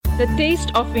The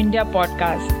test of India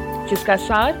podcast, जिसका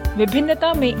सार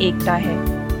विभिन्नता में एकता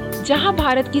है। जहां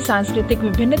भारत की सांस्कृतिक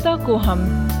विभिन्नता को हम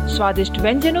स्वादिष्ट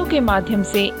व्यंजनों के माध्यम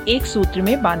से एक सूत्र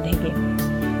में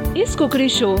बांधेंगे। इस कुकरी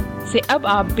शो से अब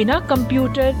आप बिना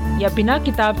कंप्यूटर या बिना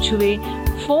किताब छुए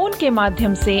फोन के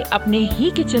माध्यम से अपने ही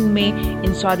किचन में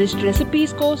इन स्वादिष्ट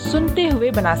रेसिपीज को सुनते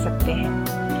हुए बना सकते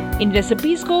हैं। इन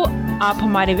रेसिपीज को आप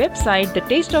हमारे वेबसाइट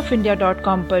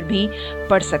thetasteofindia.com पर भी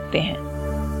पढ़ सकते हैं।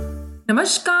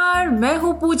 नमस्कार, मैं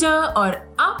हूँ पूजा और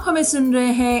आप हमें सुन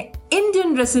रहे हैं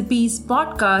इंडियन रेसिपीज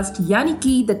पॉडकास्ट यानी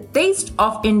कि the test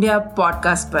of India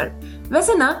podcast पर।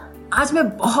 वैसे ना आज मैं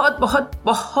बहुत बहुत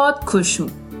बहुत खुश हूँ।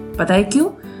 पता है क्यों?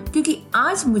 क्योंकि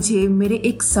आज मुझे मेरे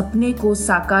एक सपने को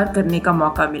साकार करने का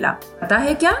मौका मिला। पता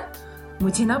है क्या?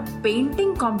 मुझे ना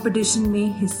पेंटिंग कंपटीशन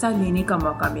में हिस्सा लेने का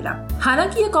मौका मिला।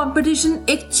 हालांकि ये कंपटीशन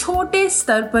एक छोटे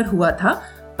स्तर पर हुआ था,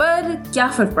 पर क्या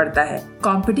फर्क पड़ता है,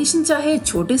 कंपटीशन चाहे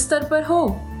छोटे स्तर पर हो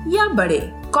या बड़े,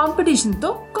 कंपटीशन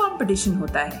तो कंपटीशन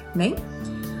होता है, नहीं?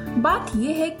 बात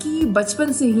ये है कि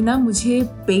बचपन से ही ना मुझे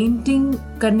पेंटिंग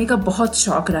करने का बहुत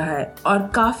शौक रहा है और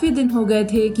काफी दिन हो गए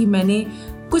थे कि मैंने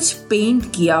कुछ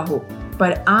पेंट किया हो,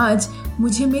 पर आज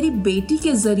मुझे मेरी बेटी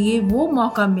के जरिए वो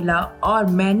मौका मिला और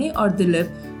मैंने और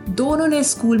दिलीप दोनों ने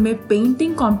स्कूल में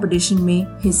पेंटिंग कंपटीशन में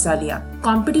हिस्सा लिया।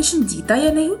 कंपटीशन जीता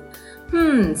या नहीं?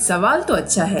 सवाल तो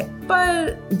अच्छा है,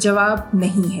 पर जवाब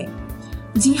नहीं है।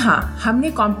 जी हाँ,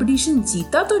 हमने कंपटीशन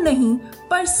जीता तो नहीं,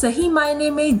 पर सही मायने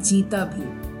में जीता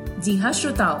भी। जी हाँ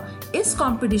श्रोताओ, इस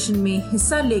कंपटीशन में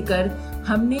हिस्सा लेकर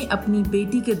हमने अपनी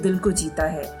बेटी के दिल को जीता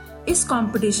है। इस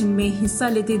कंपटीशन में हिस्सा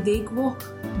लेते देख वो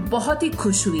बहुत ही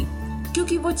खुश हुई,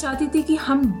 क्योंकि वो चाहती थी कि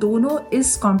हम दोनों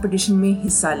इस कंपटीशन में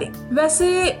हिस्सा लें।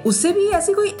 वैसे उसे भी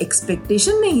ऐसी कोई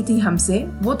एक्सपेक्टेशन नहीं थी हमसे,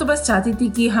 वो तो बस चाहती थी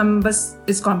कि हम बस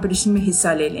इस कंपटीशन में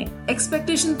हिस्सा ले लें।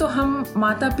 एक्सपेक्टेशन तो हम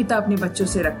माता पिता अपने बच्चों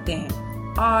से रखते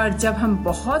हैं, और जब हम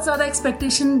बहुत ज्यादा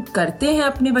एक्सपेक्टेशन करते हैं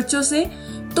अपने बच्चों से,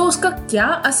 तो उसका क्या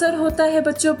असर होता है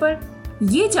बच्चों पर,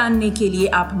 ये जानने के लिए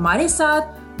आप हमारे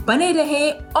साथ बने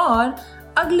रहें और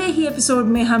अगले ही एपिसोड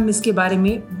में हम इसके बारे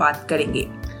में बात करेंगे।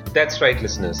 That's right,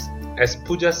 listeners. As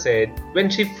Pooja said, when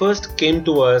she first came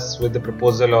to us with the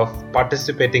proposal of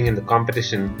participating in the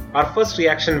competition, our first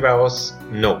reaction was,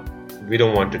 no, we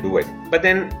don't want to do it. But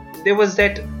then there was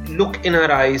that look in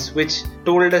her eyes which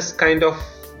told us kind of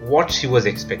what she was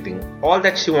expecting. All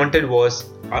that she wanted was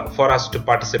for us to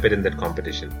participate in that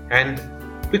competition. And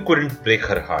we couldn't break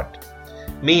her heart.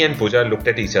 Me and Pooja looked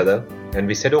at each other and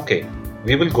we said, okay,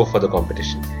 we will go for the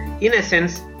competition. In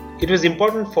essence, it was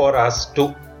important for us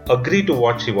to agree to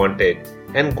what she wanted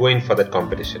and go in for that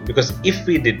competition, because if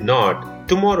we did not,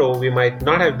 tomorrow we might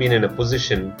not have been in a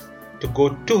position to go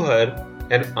to her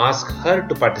and ask her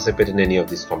to participate in any of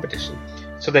this competition.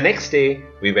 So the next day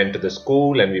we went to the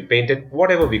school and we painted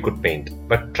whatever we could paint.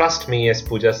 But trust me, as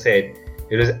Pooja said,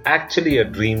 it was actually a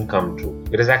dream come true.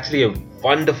 It was actually a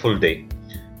wonderful day.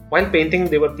 While painting,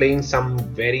 they were playing some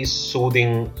very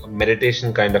soothing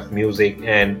meditation kind of music,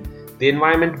 and the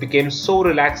environment became so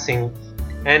relaxing,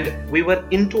 and we were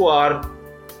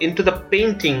into the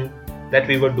painting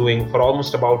that we were doing for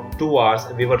almost about 2 hours,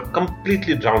 and we were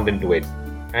completely drowned into it,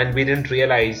 and we didn't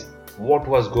realize what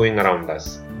was going around us.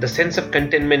 The sense of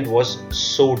contentment was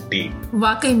so deep.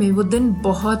 वाकई में वो दिन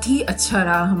बहुत ही अच्छा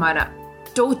रहा हमारा,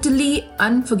 totally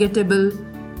unforgettable.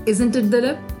 Isn't it,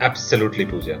 Dilip? Absolutely,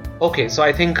 Pooja. Okay, so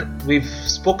I think we've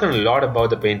spoken a lot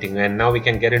about the painting, and now we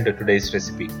can get into today's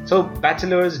recipe. So,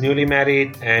 bachelors, newly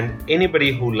married, and anybody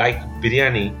who like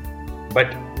biryani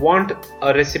but want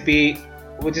a recipe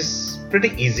which is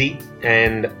pretty easy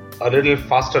and a little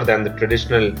faster than the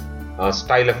traditional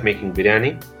style of making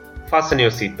biryani, fasten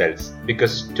your seatbelts,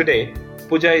 because today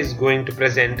Pooja is going to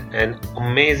present an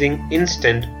amazing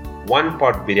instant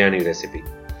one-pot biryani recipe.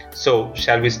 So,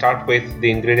 shall we start with the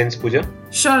ingredients, Pooja?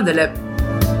 Sure, Dilip.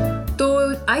 तो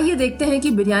आइए देखते हैं कि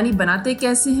बिरयानी बनाते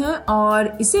कैसे हैं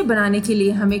और इसे बनाने के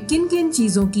लिए हमें किन किन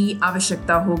चीज़ों की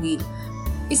आवश्यकता होगी।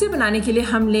 इसे बनाने के लिए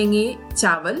हम लेंगे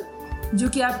चावल, जो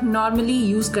कि आप नॉर्मली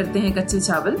यूज़ करते हैं, कच्चे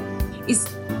चावल।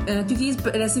 क्योंकि इस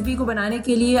रेसिपी को बनाने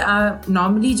के लिए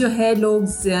नॉर्मली जो है लोग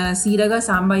सीरगा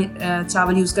सांबा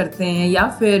चावल यूज़ करते हैं, या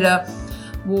फिर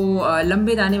वो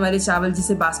लंबे दाने वाले चावल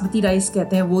जिसे बासमती राइस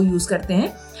कहते हैं वो यूज़ करते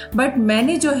हैं। बट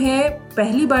मैंने जो है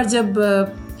पहली बार जब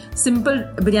सिंपल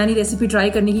बिरयानी रेसिपी ट्राई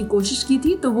करने की कोशिश की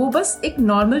थी, तो वो बस एक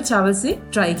नॉर्मल चावल से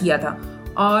ट्राई किया था,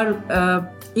 और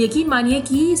यकीन मानिए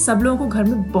कि सब लोगों को घर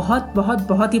में बहुत बहुत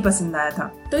बहुत ही पसंद आया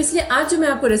था। तो इसलिए आज जो मैं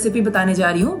आपको रेसिपी बताने जा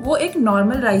रही हूँ वो एक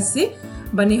नॉर्मल राइस से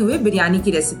बने हुए बिरयानी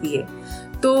की रेसिपी है।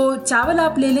 तो चावल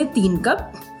आप ले लें 3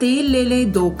 कप, तेल ले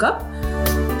लें 2 कप,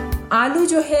 आलू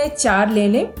जो है 4 ले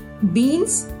लें,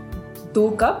 बीन्स 2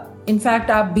 कप,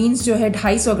 इनफैक्ट आप बीन्स जो है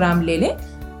 250 ग्राम ले लें,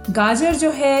 गाजर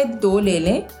जो है 2 ले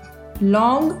लें,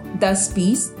 लौंग 10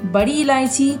 पीस, बड़ी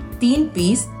इलायची 3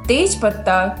 पीस, तेज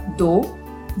पत्ता 2,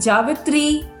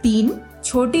 जावित्री 3,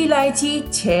 छोटी इलायची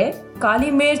 6,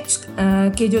 काली मिर्च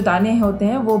के जो दाने होते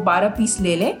हैं वो 12 पीस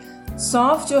ले लें,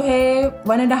 सौंफ जो है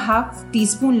 1.5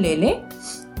 टीस्पून ले लें,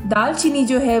 दालचीनी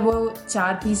जो है वो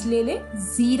 4 पीस ले लें,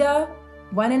 जीरा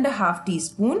 1.5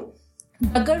 टीस्पून,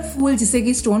 डगर फूल जिसे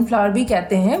कि स्टोन फ्लावर भी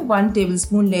कहते हैं 1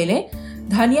 टेबलस्पून ले लें,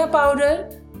 धनिया powder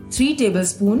 3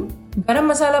 tablespoon, garam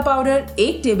masala powder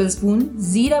 1 tablespoon,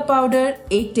 जीरा पाउडर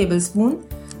 1 टेबलस्पून,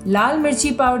 लाल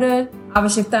मिर्ची पाउडर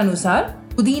आवश्यकता अनुसार,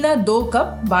 पुदीना 2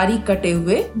 कप बारीक कटे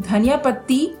हुए, धनिया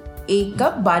पत्ती 1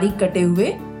 कप बारीक कटे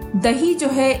हुए, दही जो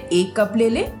है 1 कप ले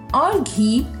लें और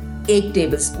घी 1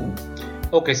 tablespoon.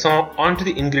 Okay, so on to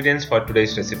the ingredients for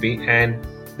today's recipe, and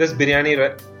this biryani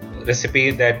recipe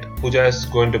that Pooja is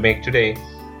going to make today,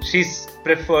 she's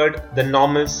preferred the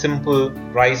normal simple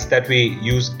rice that we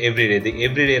use every day, the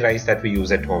everyday rice that we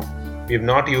use at home. We have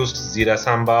not used Zira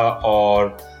Samba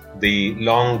or the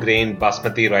long grain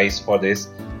basmati rice for this,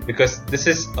 because this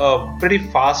is a pretty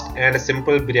fast and a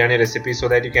simple biryani recipe so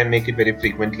that you can make it very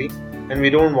frequently, and we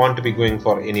don't want to be going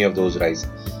for any of those rice.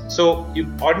 So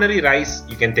ordinary rice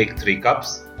you can take 3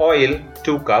 cups, oil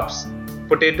 2 cups,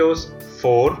 potatoes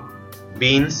 4,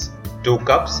 beans 2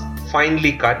 cups,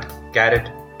 finely cut carrot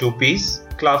 2 piece,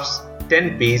 cloves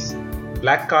 10 piece,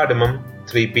 black cardamom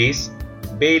 3 piece,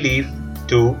 bay leaf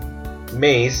 2,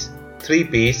 mace 3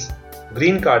 piece,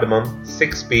 green cardamom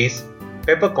 6 piece,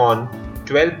 peppercorn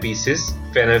 12 pieces,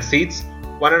 fennel seeds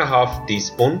 1.5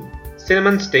 teaspoon,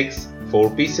 cinnamon sticks 4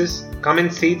 pieces,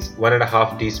 cumin seeds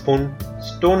 1.5 teaspoon,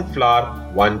 stone flour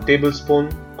 1 tablespoon,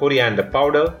 coriander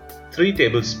powder 3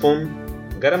 tablespoon,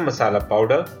 garam masala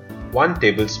powder 1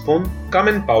 tablespoon,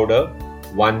 cumin powder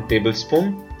 1 tablespoon,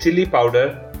 chili powder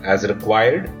as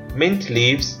required, mint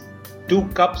leaves 2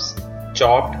 cups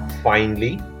chopped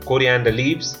finely, coriander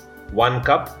leaves 1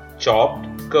 cup chopped,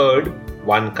 curd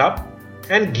 1 cup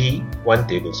and ghee 1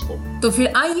 tablespoon. तो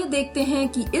फिर आइए देखते हैं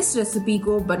कि इस recipe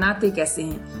को बनाते कैसे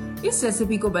हैं। इस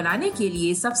रेसिपी को बनाने के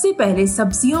लिए सबसे पहले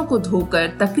सब्जियों को धोकर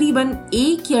तकरीबन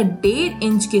 1 या 1.5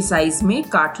 इंच के साइज में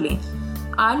काट लें।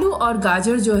 आलू और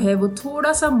गाजर जो है वो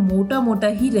थोड़ा सा मोटा मोटा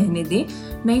ही रहने दें,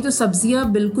 नहीं तो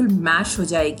सब्जियां बिल्कुल मैश हो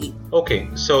जाएगी। Okay,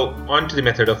 so on to the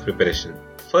method of preparation.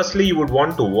 Firstly, you would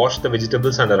want to wash the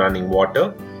vegetables under running water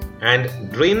and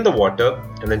drain the water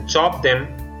and then chop them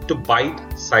to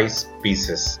bite-sized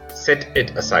pieces. Set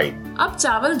it aside. अब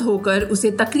चावल धोकर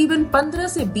उसे तकरीबन 15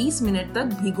 से 20 minute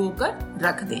तक भिगोकर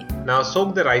रख दें। Now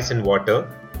soak the rice in water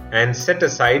and set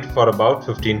aside for about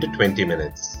 15 to 20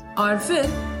 minutes. और फिर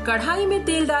कढ़ाई में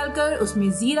तेल डालकर उसमें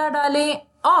जीरा डालें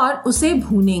और उसे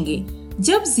भूनेंगे।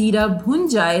 जब जीरा भुन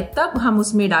जाए तब हम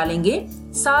उसमें डालेंगे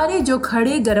सारे जो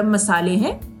खड़े गरम मसाले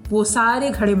हैं, वो सारे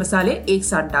खड़े मसाले एक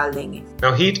साथ डाल देंगे।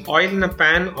 Now heat oil in a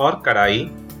pan or कढ़ाई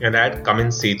and add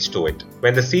cumin seeds to it.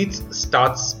 When the seeds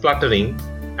start spluttering,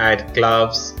 add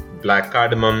cloves, black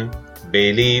cardamom,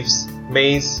 bay leaves,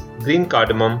 mace, green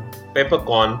cardamom,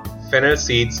 peppercorn, fennel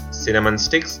seeds, cinnamon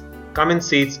sticks, cumin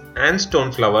seeds and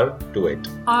stone flower to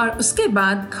it. और उसके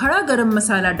बाद खड़ा गरम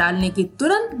मसाला डालने के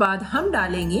तुरंत बाद हम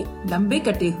डालेंगे लंबे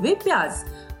कटे हुए प्याज,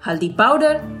 हल्दी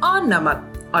पाउडर और नमक,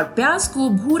 और प्याज को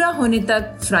भूरा होने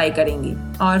तक फ्राई करेंगे।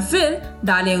 और फिर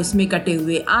डालें उसमें कटे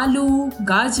हुए आलू,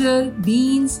 गाजर,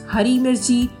 बीन्स, हरी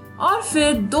मिर्ची, और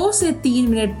फिर 2 से 3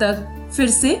 मिनट तक फिर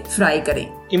से फ्राई करें।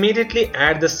 Immediately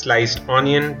add the sliced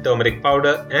onion, turmeric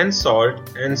powder and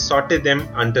salt and saute them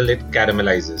until it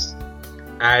caramelizes.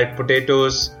 Add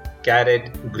potatoes,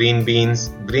 carrot, green beans,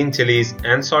 green chilies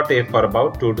and saute for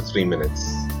about 2 to 3 minutes.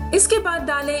 इसके बाद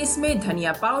डालें इसमें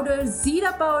धनिया पाउडर,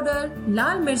 जीरा पाउडर,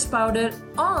 लाल मिर्च powder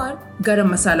और गरम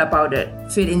masala powder.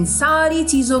 फिर इन सारी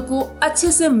चीजों को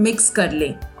अच्छे से मिक्स कर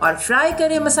लें और फ्राई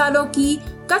करें मसालों की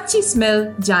कच्ची स्मेल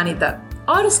जाने तक,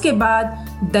 और इसके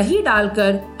बाद दही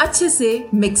डालकर अच्छे से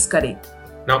मिक्स करें।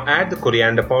 Now add the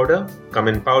coriander powder,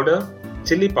 cumin powder,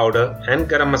 chili powder and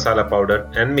garam masala powder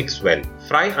and mix well.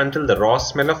 Fry until the raw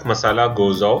smell of masala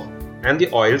goes off and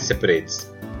the oil separates.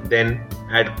 Then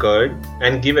add curd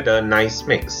and give it a nice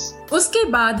mix. उसके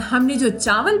बाद हमने जो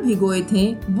चावल भिगोए थे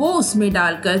वो उसमें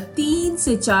डालकर 3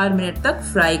 से 4 मिनट तक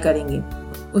फ्राई करेंगे।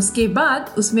 उसके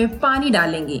बाद उसमें पानी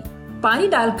डालेंगे। पानी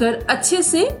डालकर अच्छे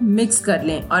से मिक्स कर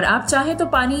लें, और आप चाहे तो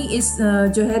पानी इस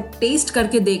जो है टेस्ट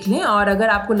करके देख लें, और अगर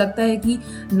आपको लगता है कि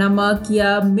नमक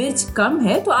या मिर्च कम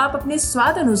है तो आप अपने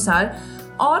स्वाद अनुसार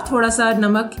और थोड़ा सा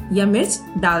नमक या मिर्च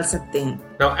डाल सकते हैं।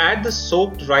 Now add the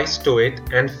soaked rice to it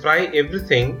and fry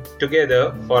everything together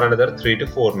for another 3 to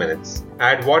 4 minutes.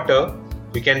 Add water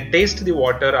We can taste the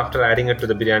water after adding it to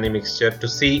the biryani mixture to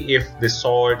see if the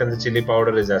salt and the chili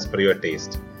powder is as per your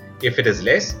taste. If it is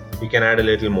less, we can add a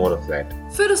little more of that.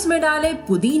 फिर उसमें डालें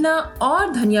पुदीना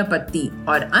और धनिया पत्ती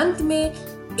और अंत में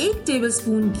 1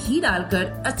 टेबलस्पून घी डालकर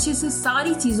अच्छे से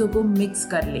सारी चीजों को मिक्स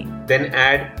कर लें. Then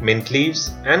add mint leaves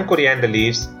and coriander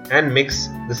leaves and mix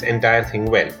this entire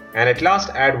thing well. And at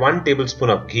last add 1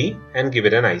 tablespoon of ghee and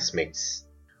give it a nice mix.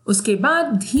 उसके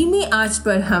बाद धीमी आंच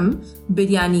पर हम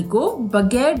बिरयानी को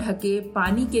बगैर ढके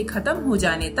पानी के खत्म हो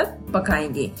जाने तक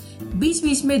पकाएंगे. बीच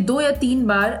बीच में 2 या 3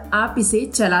 बार आप इसे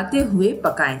चलाते हुए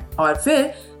पकाएं और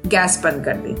फिर गैस बंद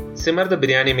कर दें. Simmer the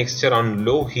biryani mixture on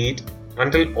low heat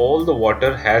until all the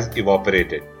water has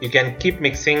evaporated. You can keep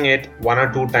mixing it 1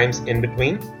 or 2 times in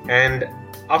between and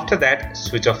after that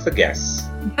switch off the gas.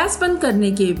 Gas बंद करने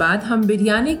के बाद हम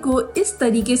बिरयानी को इस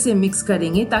तरीके से मिक्स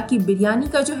करेंगे ताकि बिरयानी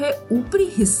का जो है ऊपरी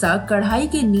हिस्सा कढ़ाई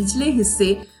के निचले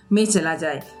हिस्से में चला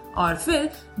जाए और फिर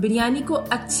बिरयानी को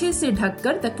अच्छे से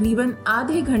ढककर तकरीबन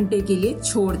आधे घंटे के लिए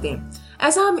छोड़ दें.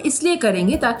 ऐसा हम इसलिए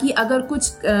करेंगे ताकि अगर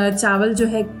कुछ चावल जो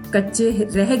है कच्चे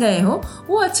रह गए हो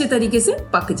वो अच्छे तरीके से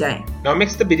पक जाएं. Now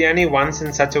mix the biryani once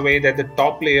in such a way that the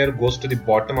top layer goes to the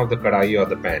bottom of the kadai or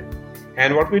the pan.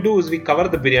 And what we do is we cover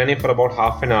the biryani for about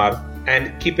half an hour and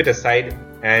keep it aside.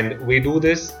 And we do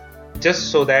this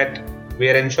just so that we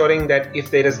are ensuring that if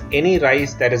there is any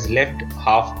rice that is left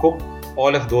half cooked,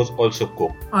 all of those also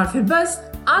cook. और फिर बस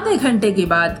आधे घंटे के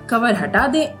बाद cover हटा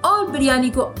दें और बिरयानी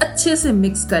को अच्छे से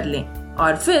मिक्स कर लें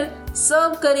और फिर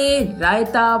सर्व करें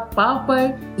रायता,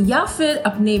 पापड़ या फिर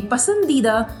अपने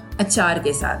पसंदीदा अचार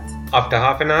के साथ. After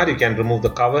half an hour, you can remove the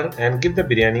cover and give the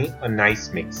biryani a nice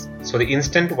mix. So the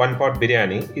instant one-pot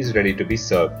biryani is ready to be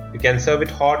served. You can serve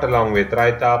it hot along with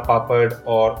raita, papad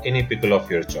or any pickle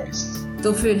of your choice.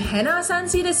 तो फिर है ना आसान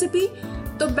सी recipe.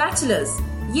 तो bachelors,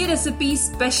 ये recipe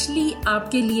specially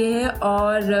आपके लिए है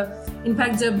और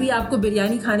इनफैक्ट जब भी आपको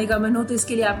बिरयानी खाने का मन हो तो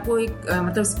इसके लिए आपको एक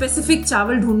मतलब स्पेसिफिक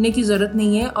चावल ढूंढने की जरूरत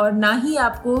नहीं है और ना ही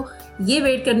आपको ये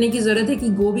वेट करने की जरूरत है कि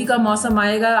गोभी का मौसम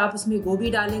आएगा आप उसमें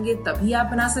गोभी डालेंगे तभी आप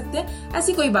बना सकते हैं.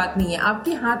 ऐसी कोई बात नहीं है.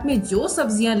 आपके हाथ में जो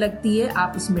सब्जियां लगती है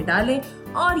आप उसमें डालें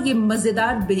और ये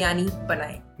मजेदार बिरयानी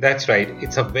बनाएं. That's right.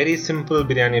 It's a very simple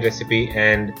biryani recipe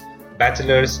and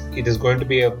bachelors, it is going to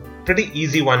be a pretty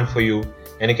easy one for you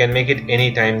and you can make it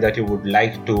any time that you would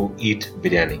like to eat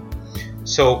biryani.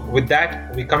 So with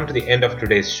that, we come to the end of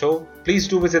today's show. Please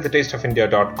do visit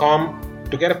thetasteofindia.com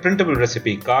to get a printable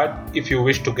recipe card if you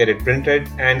wish to get it printed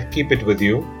and keep it with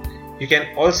you. You can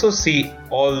also see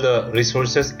all the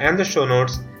resources and the show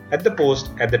notes at the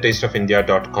post at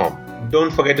thetasteofindia.com.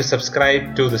 Don't forget to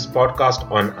subscribe to this podcast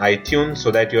on iTunes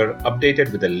so that you're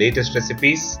updated with the latest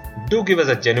recipes. Do give us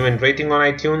a genuine rating on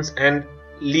iTunes and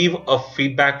leave a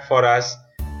feedback for us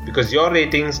because your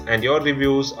ratings and your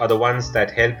reviews are the ones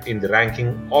that help in the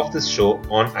ranking of this show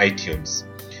on iTunes.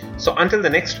 So until the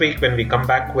next week when we come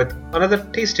back with another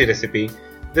tasty recipe,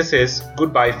 this is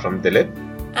goodbye from Dilip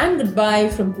and goodbye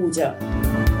from Pooja.